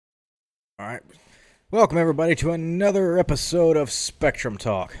All right. Welcome, everybody, to another episode of Spectrum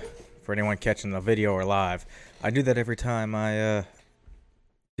Talk. For anyone catching the video or live, I do that every time I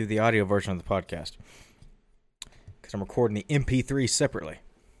do the audio version of the podcast because I'm recording the MP3 separately.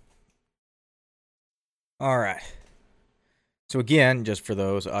 All right. So again, just for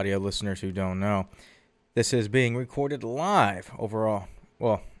those audio listeners who don't know, this is being recorded live overall.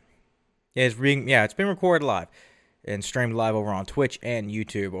 Well, it's been recorded live and streamed live over on Twitch and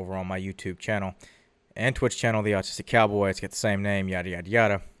YouTube over on my YouTube channel and Twitch channel, The Autistic Cowboy. It's got the same name, yada, yada,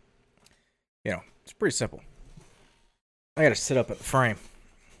 yada. You know, it's pretty simple. I gotta sit up at the frame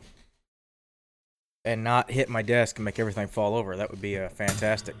and not hit my desk and make everything fall over. That would be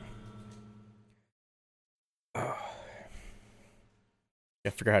fantastic. Oh.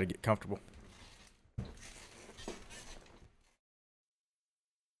 Gotta figure out how to get comfortable.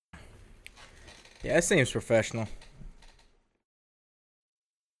 Yeah, it seems professional.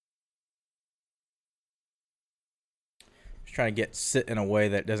 Just trying to sit in a way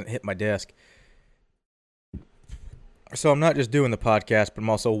that doesn't hit my desk. So I'm not just doing the podcast, but I'm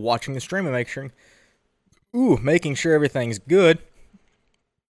also watching the stream and making sure everything's good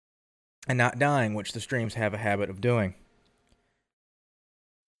and not dying, which the streams have a habit of doing.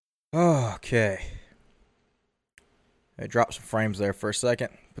 Okay. I dropped some frames there for a second,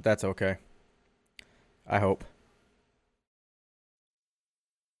 but that's okay. I hope.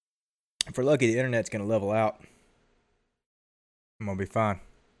 If we're lucky, the internet's going to level out. I'm going to be fine.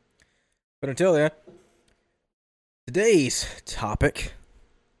 But until then, today's topic,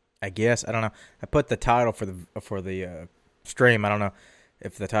 I guess, I don't know. I put the title for the stream. I don't know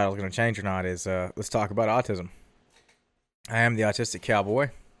if the title's going to change or not. Is let's talk about autism. I am the Autistic Cowboy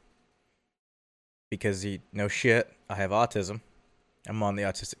because no shit, I have autism. I'm on the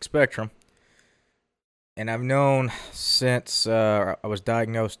autistic spectrum. And I've known since I was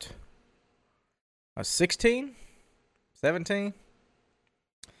diagnosed, I was 16, 17.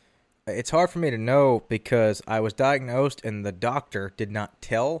 It's hard for me to know because I was diagnosed and the doctor did not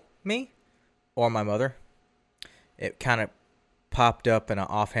tell me or my mother. It kind of popped up in an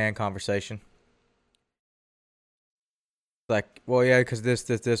offhand conversation. Like, well, yeah, because this,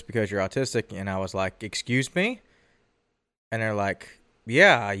 because you're autistic. And I was like, excuse me? And they're like,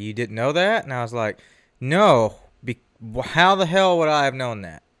 yeah, you didn't know that? And I was like, no, how the hell would I have known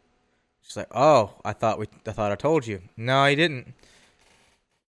that? She's like, oh, I thought I told you. No, you didn't.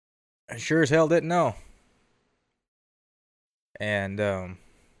 I sure as hell didn't know. And damn,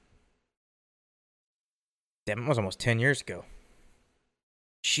 it was almost 10 years ago.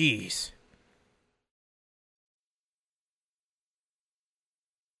 Jeez.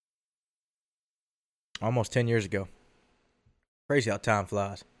 Almost 10 years ago. Crazy how time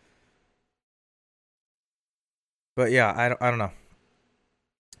flies. But yeah, I don't know.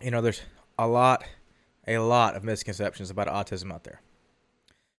 You know, there's a lot of misconceptions about autism out there.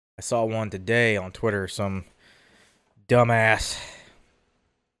 I saw one today on Twitter, some dumbass.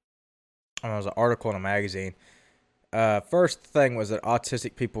 It was an article in a magazine. First thing was that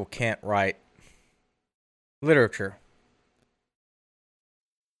autistic people can't write literature.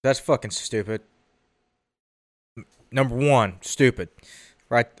 That's fucking stupid. Number one, stupid.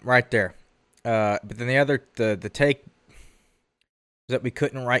 Right there. But then the take is that we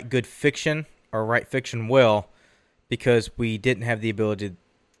couldn't write good fiction or write fiction well because we didn't have the ability.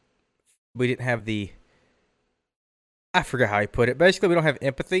 I forgot how he put it. Basically, we don't have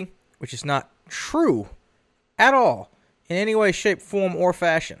empathy, which is not true at all in any way, shape, form, or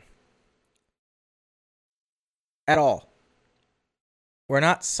fashion. At all. We're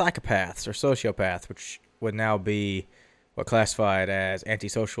not psychopaths or sociopaths, which would now be classified as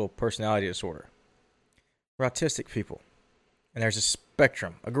antisocial personality disorder. We're autistic people. And there's a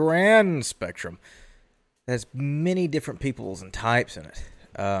spectrum, a grand spectrum. There's many different peoples and types in it.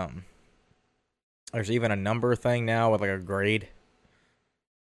 There's even a number thing now with like a grade.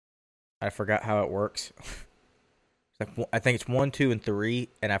 I forgot how it works. I think it's 1, 2, and 3,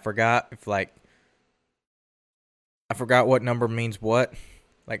 and I forgot what number means what.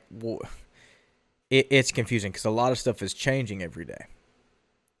 It's confusing because a lot of stuff is changing every day.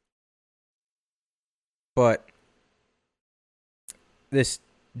 But this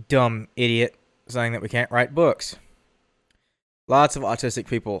dumb idiot saying that we can't write books. Lots of autistic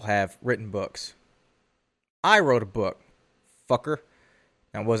people have written books. I wrote a book, fucker.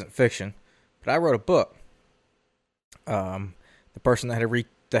 Now, it wasn't fiction, but I wrote a book. The person that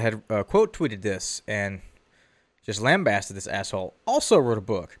had quote tweeted this and just lambasted this asshole also wrote a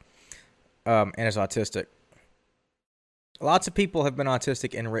book. And is autistic. Lots of people have been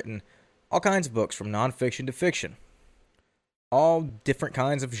autistic and written all kinds of books, from nonfiction to fiction. all different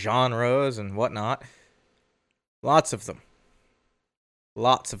kinds of genres and whatnot. Lots of them.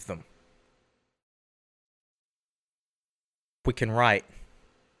 Lots of them. We can write.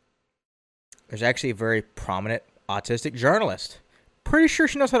 There's actually a very prominent autistic journalist. Pretty sure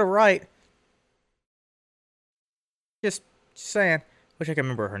she knows how to write. Just saying. Wish I could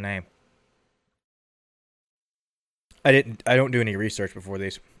remember her name. I don't do any research before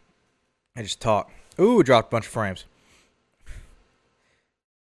these. I just talk. Ooh, dropped a bunch of frames.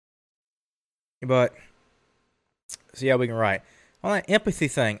 But see how we can write. On that empathy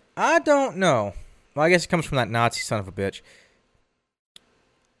thing, I don't know. Well, I guess it comes from that Nazi son of a bitch.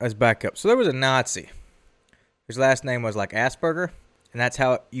 Let's back up. So there was a Nazi. His last name was like Asperger, and that's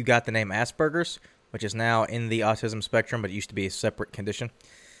how you got the name Asperger's, which is now in the autism spectrum, but it used to be a separate condition.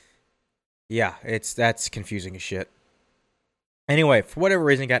 Yeah, that's confusing as shit. Anyway, for whatever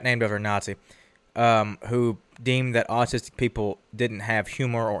reason, he got named after a Nazi, who deemed that autistic people didn't have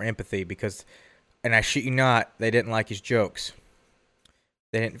humor or empathy because, and I shit you not, they didn't like his jokes.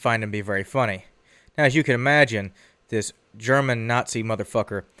 They didn't find him to be very funny. Now, as you can imagine, this German Nazi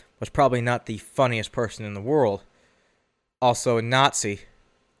motherfucker was probably not the funniest person in the world. Also a Nazi.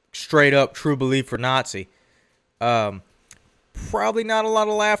 Straight up true believer Nazi. Probably not a lot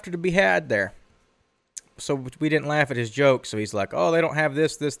of laughter to be had there. So we didn't laugh at his jokes. So he's like, oh, they don't have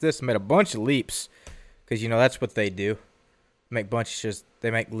this. Made a bunch of leaps. Because, that's what they do. They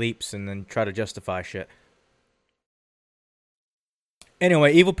make leaps and then try to justify shit.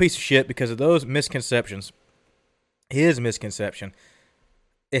 Anyway, evil piece of shit because of those misconceptions. His misconception.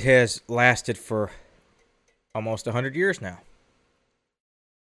 It has lasted for almost 100 years now.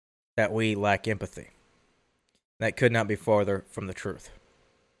 That we lack empathy. That could not be farther from the truth.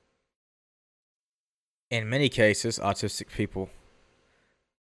 In many cases, autistic people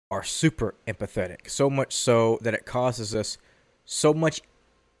are super empathetic. So much so that it causes us so much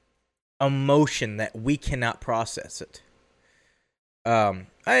emotion that we cannot process it.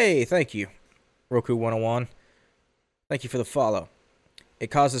 Hey, thank you, Roku 101. Thank you for the follow.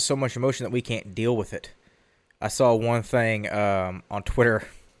 It causes so much emotion that we can't deal with it. I saw one thing on Twitter.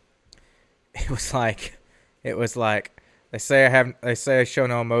 It was like they say I show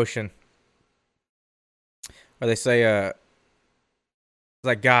no emotion. Or they say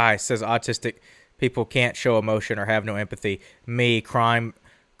like guy says autistic people can't show emotion or have no empathy. Me crying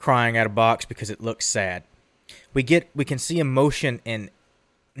at a box because it looks sad. We can see emotion in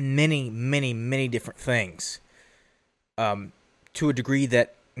many different things. To a degree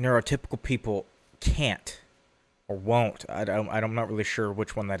that neurotypical people can't or won't. I'm not really sure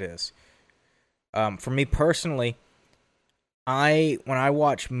which one that is. For me personally, when I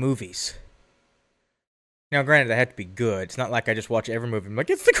watch movies. Now, granted, they have to be good. It's not like I just watch every movie. I'm like,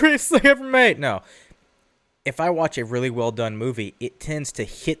 it's the greatest thing ever made. No. If I watch a really well-done movie, it tends to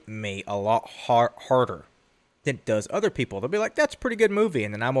hit me a lot harder than it does other people. They'll be like, that's a pretty good movie.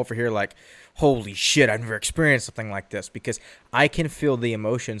 And then I'm over here like, holy shit, I've never experienced something like this. Because I can feel the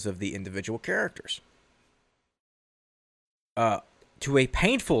emotions of the individual characters. To a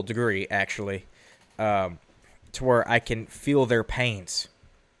painful degree, actually. To where I can feel their pains.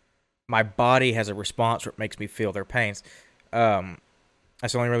 My body has a response where it makes me feel their pains.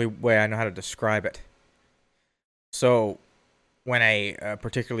 That's the only really way I know how to describe it. So, when a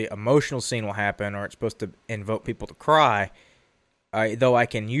particularly emotional scene will happen, or it's supposed to invoke people to cry, though I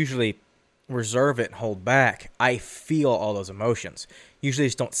can usually reserve it and hold back, I feel all those emotions. Usually, I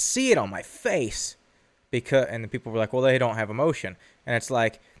just don't see it on my face, and the people were like, "Well, they don't have emotion," and it's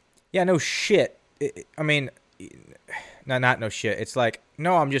like, "Yeah, no shit." Not no shit. It's like,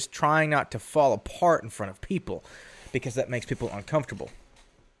 no, I'm just trying not to fall apart in front of people because that makes people uncomfortable.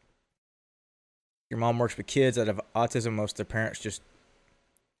 Your mom works with kids that have autism. Most of their parents just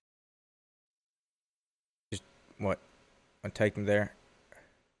what? Want to take them there?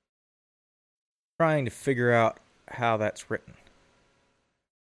 Trying to figure out how that's written.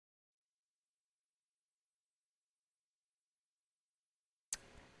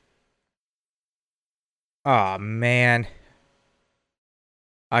 Aw, man.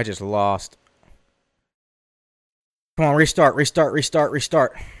 I just lost. Come on, restart. The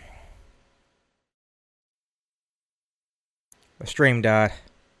stream died.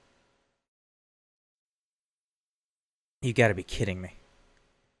 You gotta be kidding me.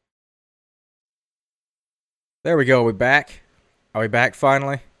 There we go, are we back? Are we back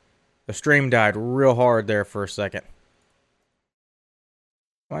finally? The stream died real hard there for a second.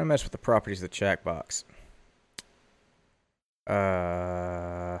 Why mess with the properties of the chat box?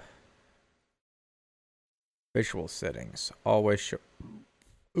 Visual settings. Always show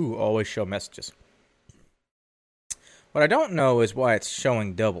messages. What I don't know is why it's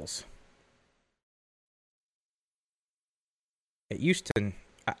showing doubles. It used to.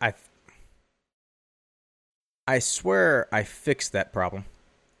 I swear I fixed that problem.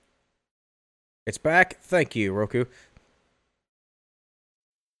 It's back. Thank you, Roku.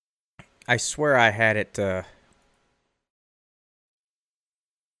 I swear I had it. I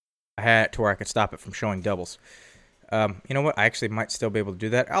had it to where I could stop it from showing doubles. You know what? I actually might still be able to do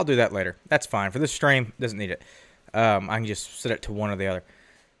that. I'll do that later. That's fine. For this stream, doesn't need it. I can just set it to one or the other.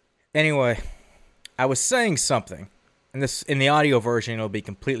 Anyway, I was saying something, and this in the audio version it'll be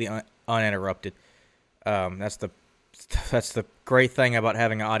completely uninterrupted. That's the great thing about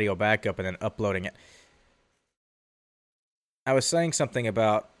having an audio backup and then uploading it. I was saying something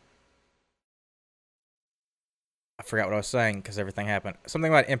about. I forgot what I was saying because everything happened.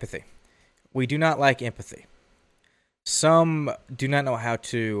 Something about empathy. We do not like empathy. Some do not know how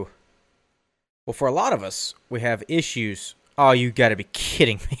to. Well, for a lot of us, we have issues. Oh, you gotta be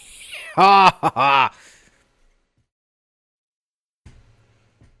kidding me. Ha ha ha.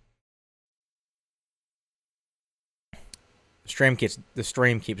 The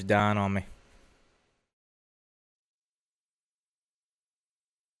stream keeps dying on me.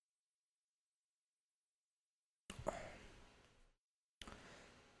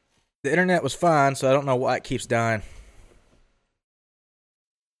 The internet was fine, so I don't know why it keeps dying.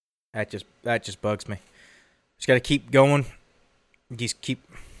 That just bugs me. Just gotta keep going. Just keep.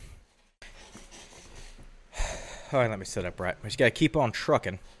 All right, let me sit up right. We just gotta keep on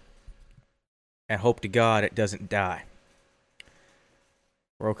trucking, and hope to God it doesn't die.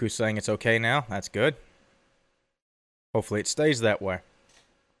 Roku's saying it's okay now. That's good. Hopefully it stays that way.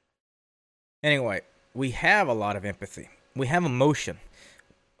 Anyway, we have a lot of empathy. We have emotion.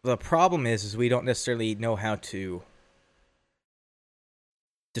 The problem is we don't necessarily know how to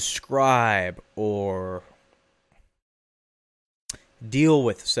describe or deal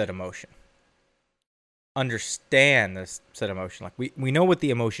with said emotion. Understand this said emotion. Like we know what the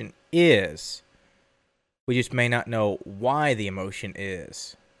emotion is. We just may not know why the emotion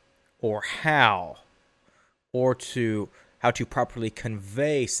is, or how, or how to properly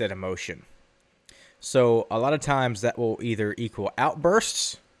convey said emotion. So a lot of times that will either equal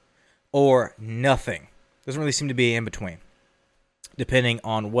outbursts or nothing. Doesn't really seem to be in between, depending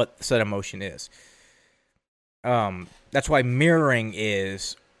on what said emotion is. That's why mirroring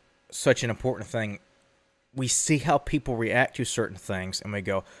is such an important thing. We see how people react to certain things, and we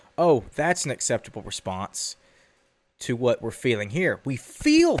go, oh, that's an acceptable response to what we're feeling here. We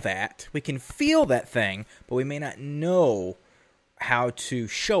feel that. We can feel that thing, but we may not know how to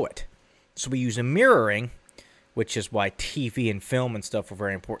show it. So we use a mirroring, which is why TV and film and stuff were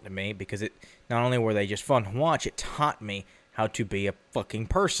very important to me, because it not only were they just fun to watch, it taught me how to be a fucking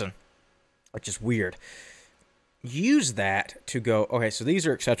person, which is weird. Use that to go, okay, so these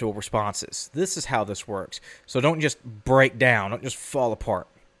are acceptable responses. This is how this works. So don't just break down. Don't just fall apart.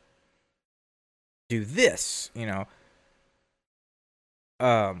 Do this, And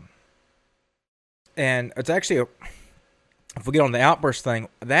it's actually, if we get on the outburst thing,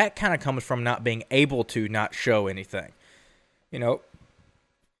 that kind of comes from not being able to not show anything. Ooh.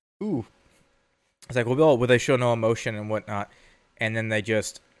 It's like, well, they show no emotion and whatnot, and then it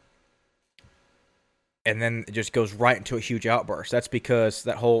just goes right into a huge outburst. That's because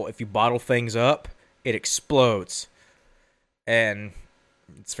if you bottle things up, it explodes. And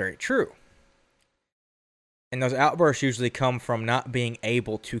it's very true. And those outbursts usually come from not being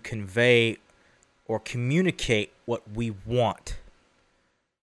able to convey or communicate what we want.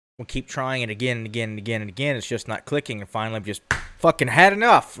 We'll keep trying it again and again and again and again. It's just not clicking, and finally we've just fucking had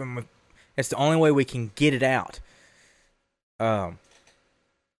enough. And it's the only way we can get it out. On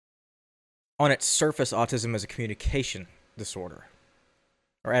its surface, autism is a communication disorder.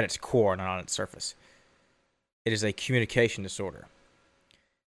 Or at its core, not on its surface. It is a communication disorder.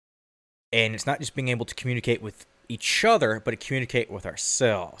 And it's not just being able to communicate with each other, but to communicate with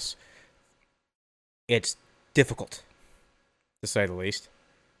ourselves. It's difficult, to say the least.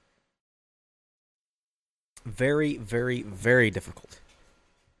 Very, very, very difficult.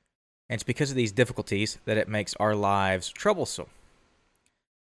 And it's because of these difficulties that it makes our lives troublesome.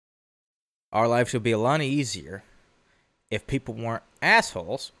 Our lives would be a lot easier if people weren't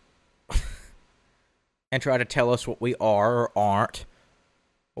assholes and try to tell us what we are or aren't,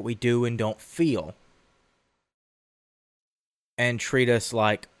 what we do and don't feel, and treat us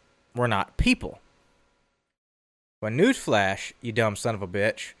like we're not people. Well, newsflash, you dumb son of a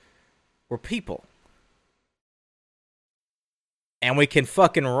bitch, we're people. And we can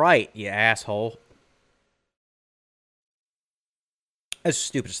fucking write, you asshole. That's the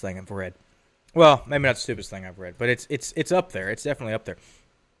stupidest thing I've read. Well, maybe not the stupidest thing I've read, but it's up there. It's definitely up there.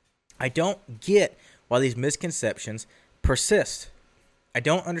 I don't get why these misconceptions persist. I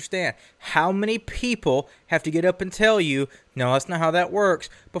don't understand how many people have to get up and tell you, no, that's not how that works,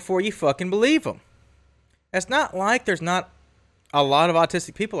 before you fucking believe them. It's not like there's not a lot of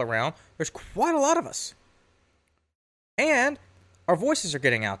autistic people around. There's quite a lot of us. And our voices are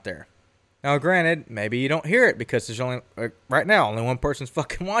getting out there. Now, granted, maybe you don't hear it because there's only, right now, only one person's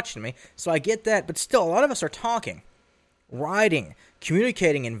fucking watching me. So I get that, but still, a lot of us are talking, writing,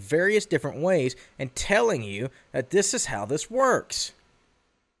 communicating in various different ways, and telling you that this is how this works.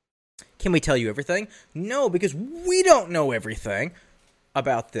 Can we tell you everything? No, because we don't know everything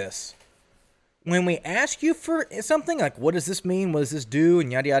about this. When we ask you for something, like what does this mean, what does this do,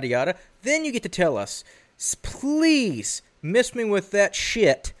 and yada yada yada, then you get to tell us. Please miss me with that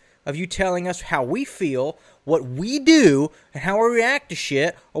shit of you telling us how we feel, what we do, and how we react to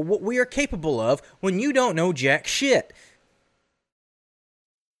shit, or what we are capable of when you don't know jack shit.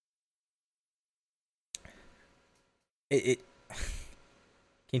 Can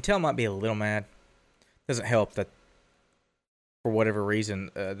you tell I might be a little mad? Doesn't help that for whatever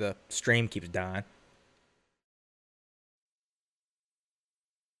reason the stream keeps dying.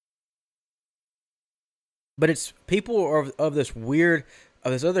 But it's people of this weird,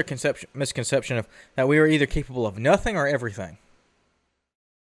 of this other misconception of that we are either capable of nothing or everything.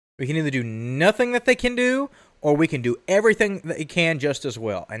 We can either do nothing that they can do, or we can do everything that they can just as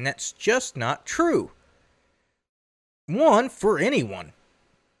well. And that's just not true. One, for anyone.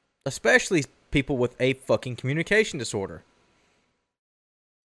 Especially people with a fucking communication disorder.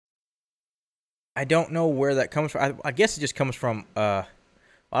 I don't know where that comes from. I guess it just comes from,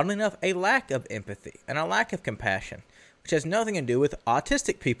 oddly enough, a lack of empathy and a lack of compassion, which has nothing to do with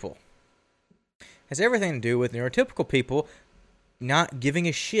autistic people. It has everything to do with neurotypical people not giving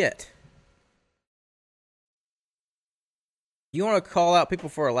a shit. You want to call out people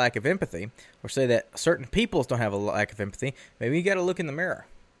for a lack of empathy, or say that certain peoples don't have a lack of empathy, maybe you got to look in the mirror.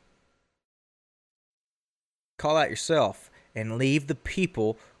 Call out yourself and leave the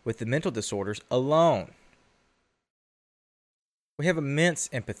people with the mental disorders alone. We have immense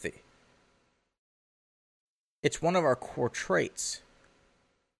empathy. It's one of our core traits.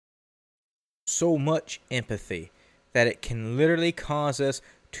 So much empathy that it can literally cause us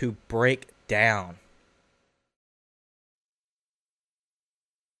to break down.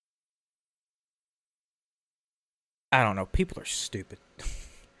 I don't know. People are stupid.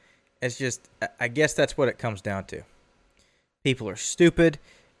 It's just, I guess that's what it comes down to. People are stupid,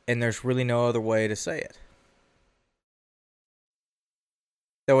 and there's really no other way to say it.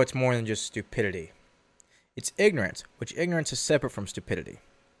 Though it's more than just stupidity. It's ignorance, which ignorance is separate from stupidity.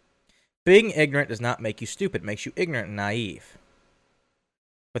 Being ignorant does not make you stupid, it makes you ignorant and naive.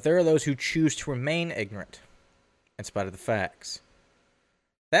 But there are those who choose to remain ignorant, in spite of the facts.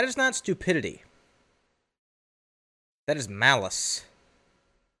 That is not stupidity. That is malice.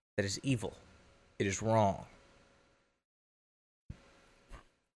 That is evil. It is wrong.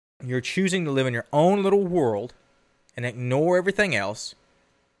 You're choosing to live in your own little world and ignore everything else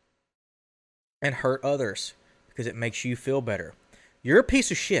and hurt others because it makes you feel better. You're a piece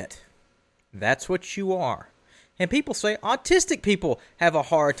of shit. That's what you are. And people say autistic people have a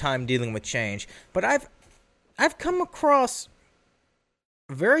hard time dealing with change, but I've come across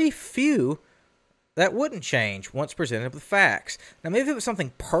very few that wouldn't change once presented with facts. Now, maybe if it was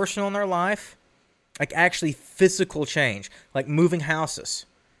something personal in their life, like actually physical change, like moving houses.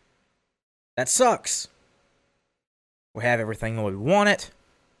 That sucks. We have everything the way we want it.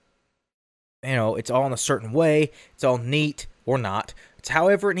 You know, it's all in a certain way. It's all neat or not. It's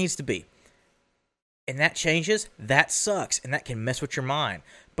however it needs to be. And that changes, that sucks. And that can mess with your mind.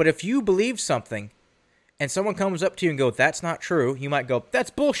 But if you believe something and someone comes up to you and go, that's not true, you might go,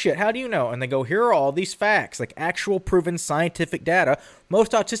 that's bullshit, how do you know? And they go, here are all these facts, like actual proven scientific data.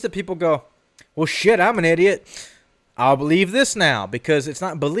 Most autistic people go, well shit, I'm an idiot. I'll believe this now, because it's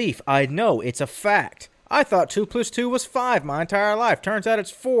not belief. I know, it's a fact. I thought 2 + 2 was 5 my entire life. Turns out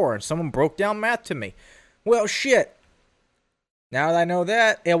it's 4, and someone broke down math to me. Well shit. Now that I know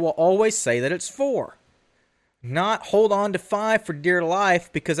that, it will always say that it's 4. Not hold on to 5 for dear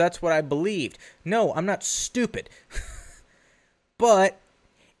life because that's what I believed. No, I'm not stupid. But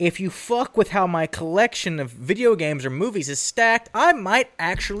if you fuck with how my collection of video games or movies is stacked, I might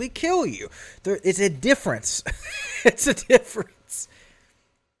actually kill you. It's a difference. It's a difference.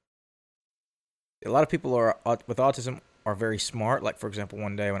 A lot of people with autism are very smart. Like, for example,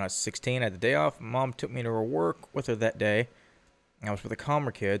 one day when I was 16, I had the day off. Mom took me to her work with her that day. I was with the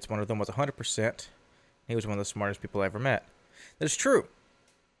Calmer kids. One of them was 100%. He was one of the smartest people I ever met. That is true.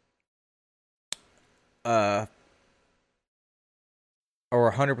 or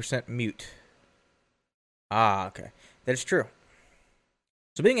 100% mute. Ah, okay. That is true.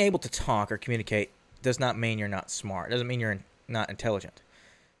 So being able to talk or communicate does not mean you're not smart. It doesn't mean you're not intelligent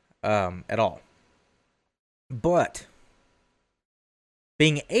at all. But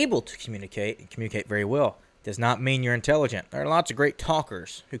being able to communicate and communicate very well does not mean you're intelligent. There are lots of great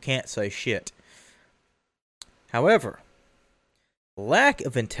talkers who can't say shit. However, lack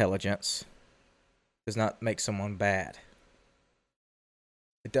of intelligence does not make someone bad.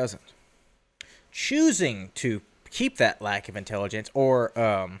 It doesn't. Choosing to keep that lack of intelligence or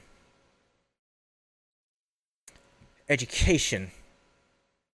education,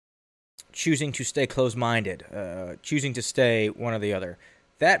 choosing to stay closed-minded, choosing to stay one or the other,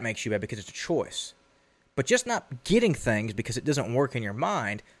 that makes you bad because it's a choice. But just not getting things because it doesn't work in your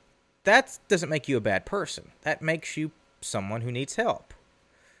mind, that doesn't make you a bad person. That makes you someone who needs help.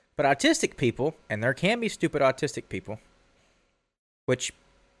 But autistic people, and there can be stupid autistic people, which,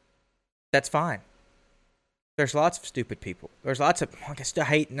 that's fine. There's lots of stupid people. There's lots of, I still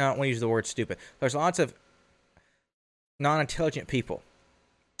hate not want to use the word stupid. There's lots of non-intelligent people.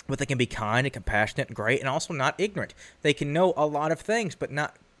 But they can be kind and compassionate and great and also not ignorant. They can know a lot of things, but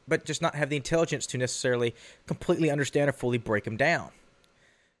just not have the intelligence to necessarily completely understand or fully break them down.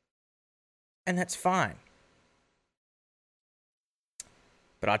 And that's fine.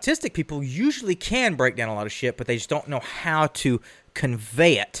 But autistic people usually can break down a lot of shit, but they just don't know how to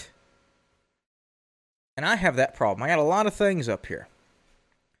convey it. And I have that problem. I got a lot of things up here.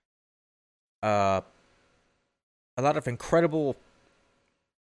 A lot of incredible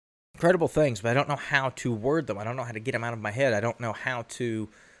things, but I don't know how to word them. I don't know how to get them out of my head. I don't know how to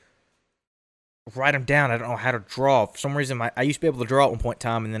write them down. I don't know how to draw. For some reason, I used to be able to draw at one point in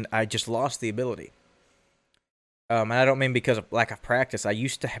time, and then I just lost the ability. And I don't mean because of lack of practice. I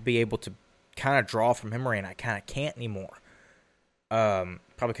used to be able to kind of draw from memory, and I kind of can't anymore.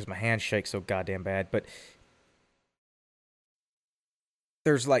 Probably because my hands shake so goddamn bad. But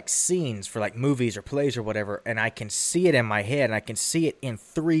there's like scenes for like movies or plays or whatever, and I can see it in my head, and I can see it in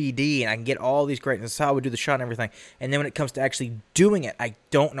 3D, and I can get all these great, and that's how I would do the shot and everything. And then when it comes to actually doing it, I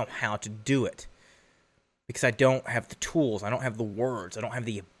don't know how to do it. Because I don't have the tools, I don't have the words, I don't have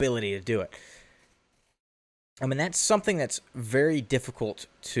the ability to do it. I mean, that's something that's very difficult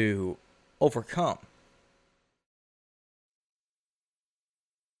to overcome.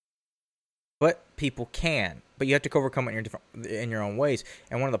 But people can. But you have to overcome it in your own ways.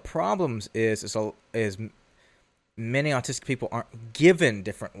 And one of the problems is many autistic people aren't given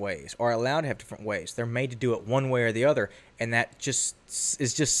different ways or allowed to have different ways. They're made to do it one way or the other, and that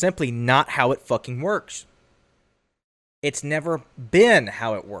is just simply not how it fucking works. It's never been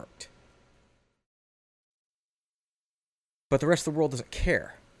how it worked. But the rest of the world doesn't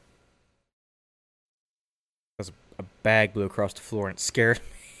care. Because a bag blew across the floor and it scared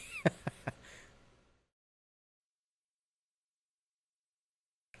me.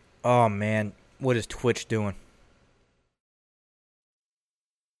 Oh man, what is Twitch doing?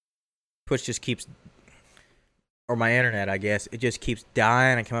 Twitch just keeps, or my internet, I guess, it just keeps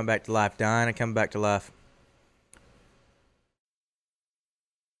dying and coming back to life, dying and coming back to life.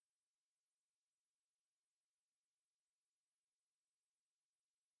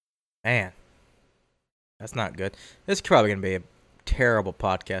 Man, that's not good. This is probably going to be a terrible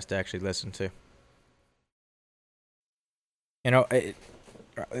podcast to actually listen to. You know,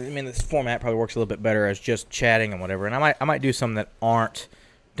 this format probably works a little bit better as just chatting and whatever. And I might do some that aren't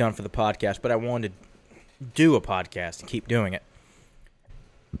done for the podcast, but I wanted to do a podcast and keep doing it.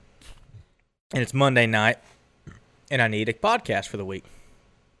 And it's Monday night, and I need a podcast for the week.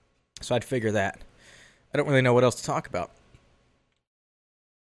 So I'd figure that. I don't really know what else to talk about.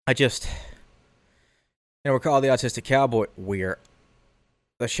 We're called the Autistic Cowboy.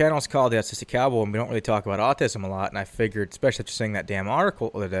 The channel's called the Autistic Cowboy, and we don't really talk about autism a lot, and I figured, especially after seeing that damn article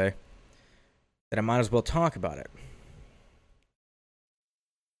the other day, that I might as well talk about it.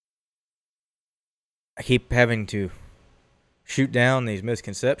 I keep having to shoot down these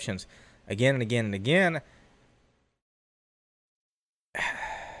misconceptions again and again and again.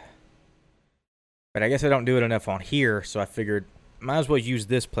 But I guess I don't do it enough on here, so I figured might as well use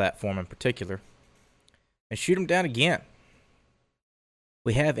this platform in particular and shoot them down again.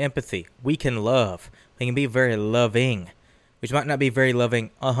 We have empathy. We can love. We can be very loving, which might not be very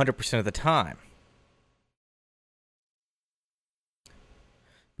loving 100% of the time.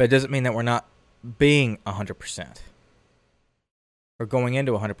 But it doesn't mean that we're not being 100%. Or going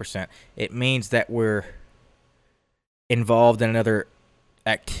into 100%. It means that we're involved in another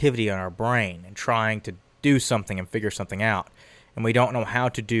activity on our brain and trying to do something and figure something out. And we don't know how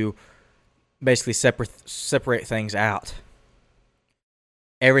to do basically separate things out.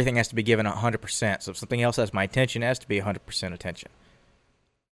 Everything has to be given 100%. So if something else has my attention, it has to be 100% attention.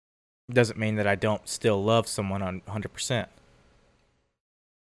 It doesn't mean that I don't still love someone on 100%.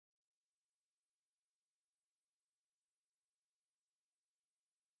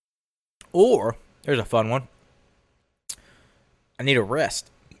 Or, there's a fun one. I need a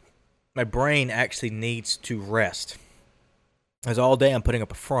rest. My brain actually needs to rest. Because all day I'm putting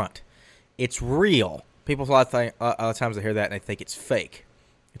up a front. It's real. People a lot of times they hear that and they think it's fake.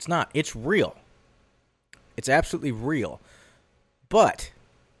 It's not. It's real. It's absolutely real. But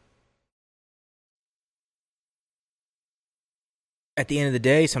at the end of the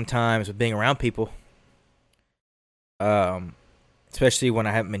day, sometimes with being around people, especially when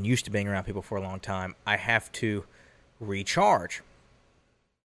I haven't been used to being around people for a long time, I have to recharge.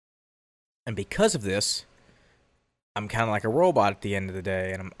 And because of this, I'm kind of like a robot at the end of the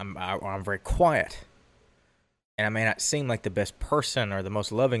day, and I'm very quiet. And I may not seem like the best person or the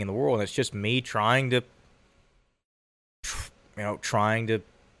most loving in the world. It's just me trying to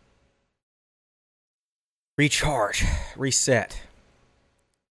recharge, reset.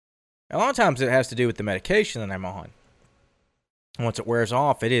 A lot of times it has to do with the medication that I'm on. Once it wears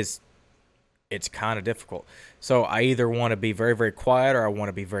off, it's kind of difficult. So I either want to be very, very quiet or I want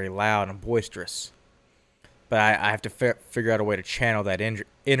to be very loud and boisterous. But I have to figure out a way to channel that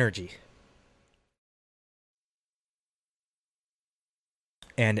energy.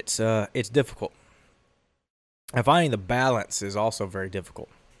 And it's difficult. And finding the balance is also very difficult.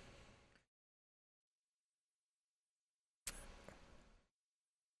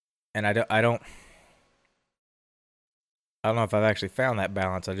 And I don't know if I've actually found that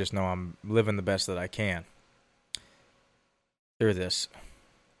balance. I just know I'm living the best that I can through this.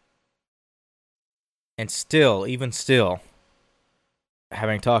 And still, even still,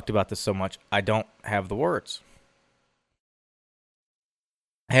 having talked about this so much, I don't have the words.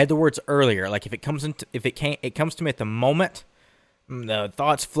 I had the words earlier. Like it comes to me at the moment, the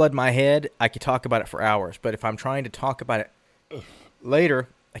thoughts flood my head, I could talk about it for hours. But if I'm trying to talk about it later,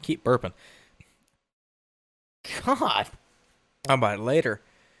 I keep burping. God. About it later,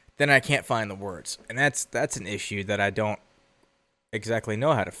 then I can't find the words. And that's an issue that I don't exactly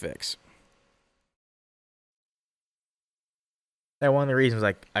know how to fix. And one of the reasons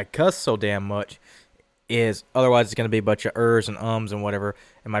I cuss so damn much is otherwise it's going to be a bunch of ers and ums and whatever,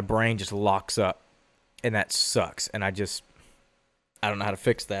 and my brain just locks up. And that sucks. And I don't know how to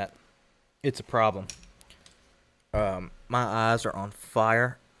fix that. It's a problem. My eyes are on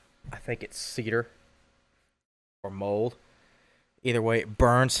fire. I think it's cedar or mold. Either way, it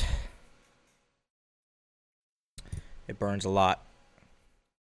burns. It burns a lot.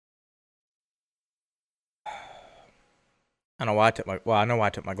 I know why I took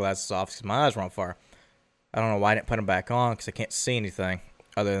my glasses off because my eyes were on fire. I don't know why I didn't put them back on because I can't see anything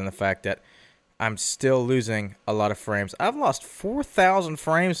other than the fact that I'm still losing a lot of frames. I've lost 4,000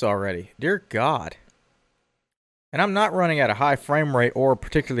 frames already. Dear God. And I'm not running at a high frame rate or a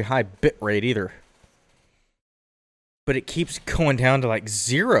particularly high bit rate either. But it keeps going down to like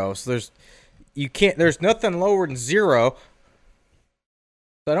 0. So there's nothing lower than 0.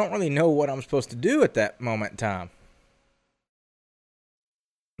 So I don't really know what I'm supposed to do at that moment in time.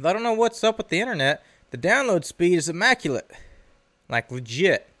 I don't know what's up with the internet. The download speed is immaculate. Like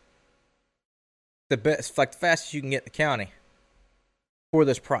legit. The best, like the fastest you can get in the county for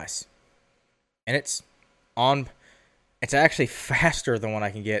this price. And it's actually faster than what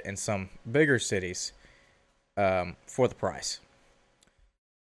I can get in some bigger cities for the price.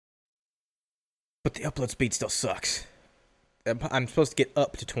 But the upload speed still sucks. I'm supposed to get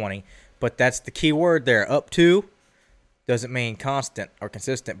up to 20, but that's the key word there. Up to doesn't mean constant or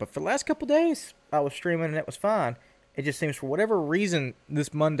consistent. But for the last couple days, I was streaming and it was fine. It just seems for whatever reason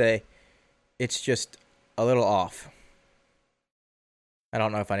this Monday, it's just a little off. I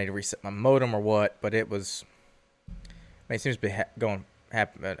don't know if I need to reset my modem or what, but it was. It seems to be going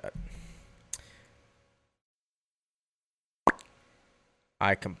happen.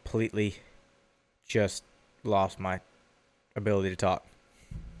 I completely just lost my ability to talk.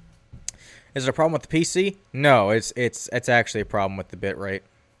 Is it a problem with the PC? No, it's actually a problem with the bitrate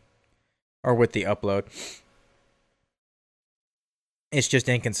or with the upload. It's just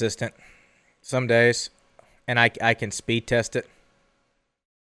inconsistent some days, and I can speed test it,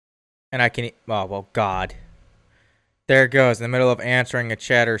 and I can. Well, God, there it goes in the middle of answering a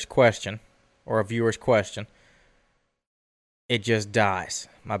chatter's question or a viewer's question. It just dies.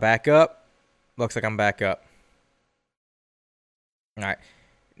 My backup looks like I'm back up. All right.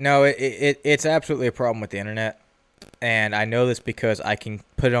 No, it's absolutely a problem with the internet. And I know this because I can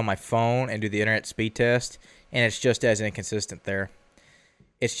put it on my phone and do the internet speed test, and it's just as inconsistent there.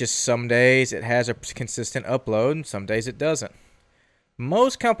 It's just some days it has a consistent upload, and some days it doesn't.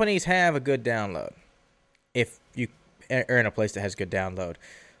 Most companies have a good download. If you are in a place that has good download,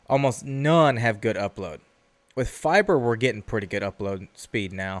 almost none have good upload. With fiber, we're getting pretty good upload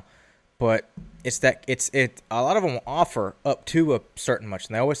speed now, but a lot of them offer up to a certain much,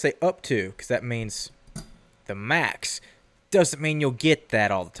 and they always say up to because that means the max. Doesn't mean you'll get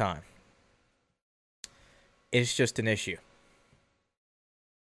that all the time. It's just an issue.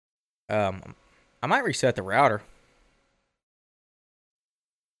 I might reset the router.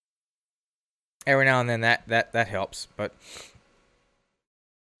 Every now and then that helps, but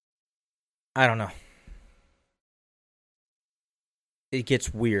I don't know. It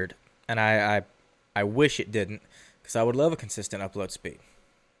gets weird, and I wish it didn't, because I would love a consistent upload speed.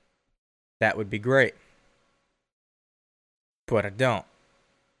 That would be great, but I don't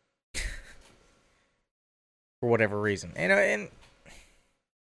for whatever reason. And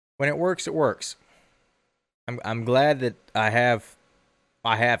when it works, it works. I'm glad that I have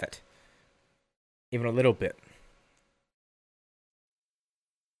it, even a little bit.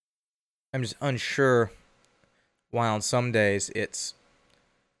 I'm just unsure why on some days it's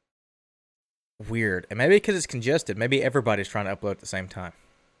weird. And maybe because it's congested. Maybe everybody's trying to upload at the same time.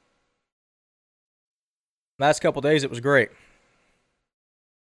 Last couple days, it was great.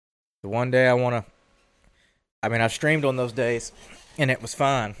 The one day I've streamed on those days, and it was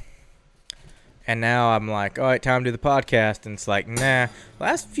fine. And now I'm like, all right, time to do the podcast. And it's like, nah.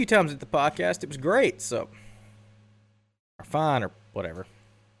 Last few times at the podcast, it was great. So, or fine, or whatever.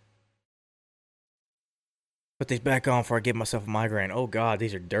 Put these back on before I give myself a migraine. Oh, God,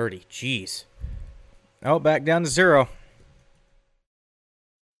 these are dirty. Jeez. Oh, back down to 0.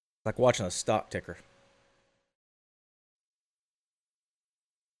 Like watching a stock ticker.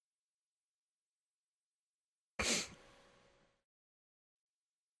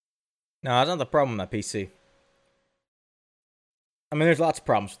 No, that's not the problem with my PC. I mean, there's lots of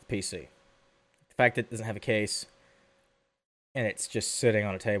problems with the PC. The fact that it doesn't have a case, and it's just sitting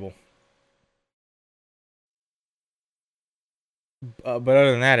on a table. But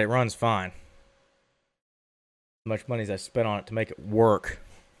other than that, it runs fine. How much money as I spent on it to make it work,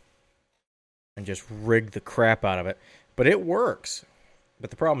 and just rig the crap out of it. But it works. But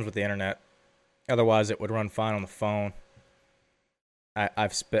the problem's with the internet. Otherwise, it would run fine on the phone.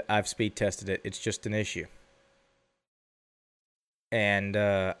 I've speed tested it. It's just an issue. And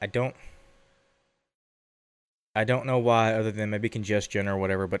I don't know why, other than maybe congestion or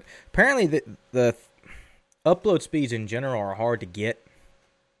whatever. But apparently, the upload speeds in general are hard to get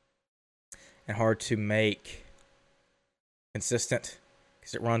and hard to make consistent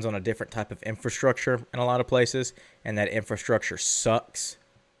because it runs on a different type of infrastructure in a lot of places, and that infrastructure sucks.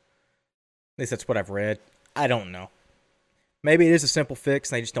 At least that's what I've read. I don't know. Maybe it is a simple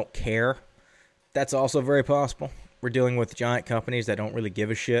fix and they just don't care. That's also very possible. We're dealing with giant companies that don't really give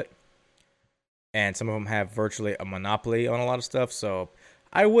a shit, and some of them have virtually a monopoly on a lot of stuff, so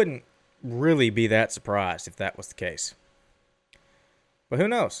I wouldn't really be that surprised if that was the case. But who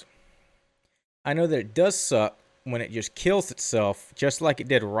knows? I know that it does suck when it just kills itself, just like it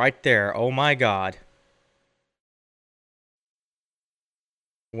did right there. Oh my God.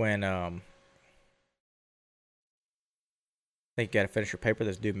 When, I think you gotta finish your paper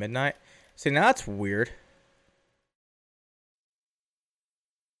that's due midnight. See, now that's weird.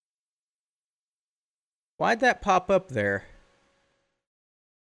 Why'd that pop up there,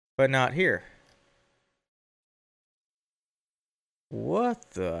 but not here?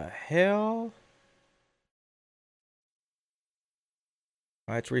 What the hell?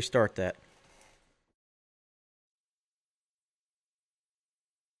 Let's restart that.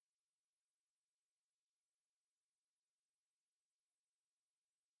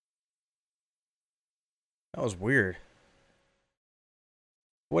 That was weird.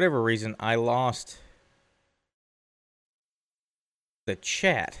 For whatever reason, I lost the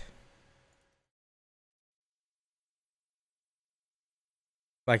chat.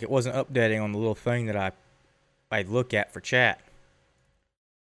 Like it wasn't updating on the little thing that I look at for chat.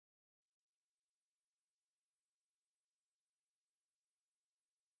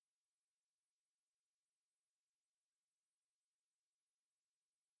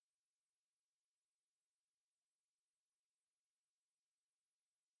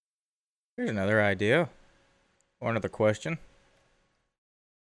 Here's another idea. Or another question.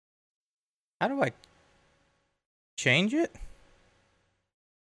 How do I change it?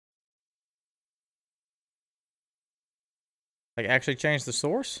 Like actually change the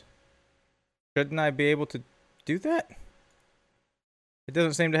source? Shouldn't I be able to do that? It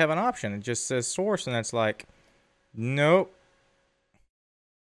doesn't seem to have an option. It just says source, and it's like, nope.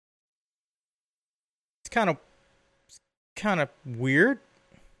 It's kind of weird.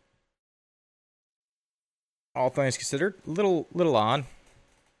 All things considered, little odd.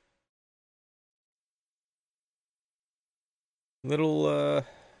 Little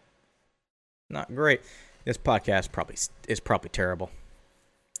not great. This podcast is probably terrible.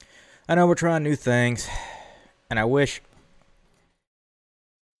 I know we're trying new things, and I wish.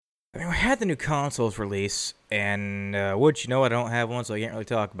 I mean, we had the new consoles release, and would you know I don't have one, so I can't really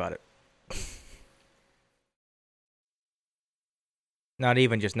talk about it. Not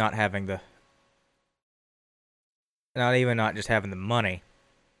even just not having the. Not even not just having the money,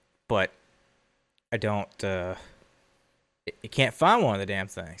 but I don't. You can't find one of the damn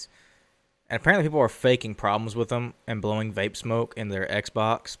things. And apparently people are faking problems with them and blowing vape smoke in their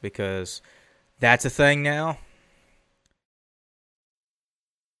Xbox because that's a thing now.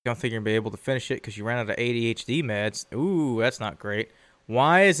 Don't think you're going to be able to finish it because you ran out of ADHD meds. Ooh, that's not great.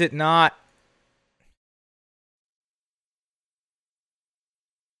 Why is it not?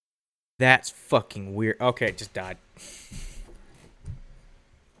 That's fucking weird. Okay, it just died.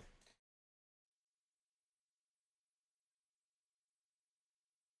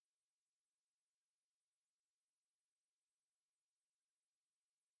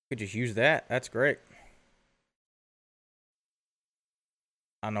 Could just use that. That's great.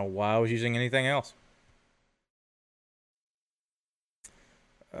 I don't know why I was using anything else.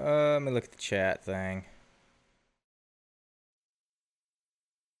 Let me look at the chat thing.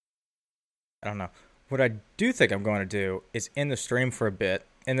 I don't know. What I do think I'm going to do is end the stream for a bit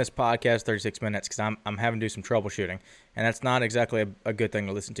in this podcast, 36 minutes, because I'm having to do some troubleshooting, and that's not exactly a good thing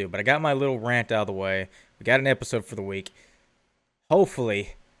to listen to. But I got my little rant out of the way. We got an episode for the week.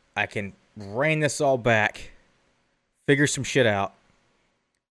 Hopefully, I can rein this all back, figure some shit out,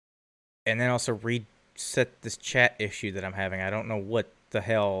 and then also reset this chat issue that I'm having. I don't know what the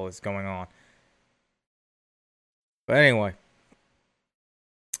hell is going on. But anyway,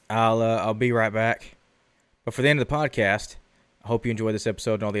 I'll be right back. But for the end of the podcast, I hope you enjoyed this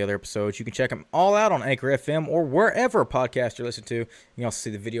episode and all the other episodes. You can check them all out on Anchor FM or wherever podcast you listen to. You can also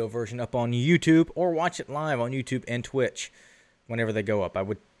see the video version up on YouTube or watch it live on YouTube and Twitch whenever they go up.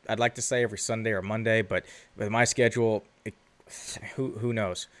 I'd like to say every Sunday or Monday, but with my schedule, who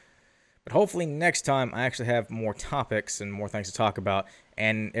knows? But hopefully next time I actually have more topics and more things to talk about,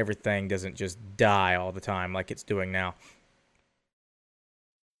 and everything doesn't just die all the time like it's doing now.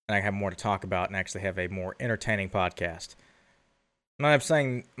 And I have more to talk about and actually have a more entertaining podcast. I'm not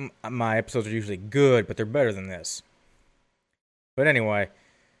saying my episodes are usually good, but they're better than this. But anyway,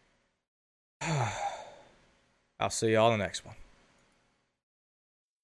 I'll see y'all in the next one.